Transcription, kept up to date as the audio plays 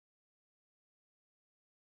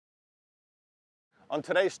On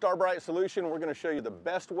today's Star Brite solution, we're going to show you the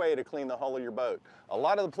best way to clean the hull of your boat. A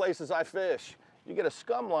lot of the places I fish, you get a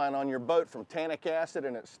scum line on your boat from tannic acid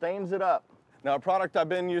and it stains it up. Now, a product I've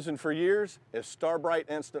been using for years is Star Brite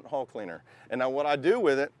Instant Hull Cleaner. And now what I do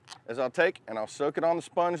with it is I'll take and I'll soak it on the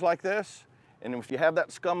sponge like this. And if you have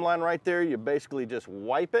that scum line right there, you basically just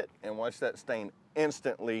wipe it and watch that stain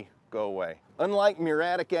instantly go away. Unlike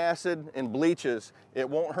muriatic acid and bleaches, it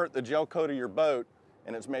won't hurt the gel coat of your boat,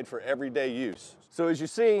 and it's made for everyday use. So as you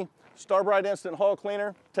see, Star Brite Instant Hull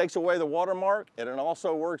Cleaner takes away the watermark, and it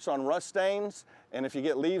also works on rust stains. And if you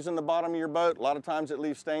get leaves in the bottom of your boat, a lot of times it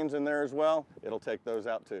leaves stains in there as well, it'll take those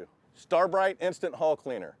out too. Star Brite Instant Hull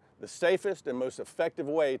Cleaner, the safest and most effective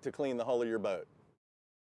way to clean the hull of your boat.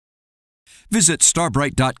 Visit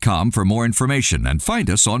starbrite.com for more information and find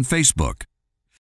us on Facebook.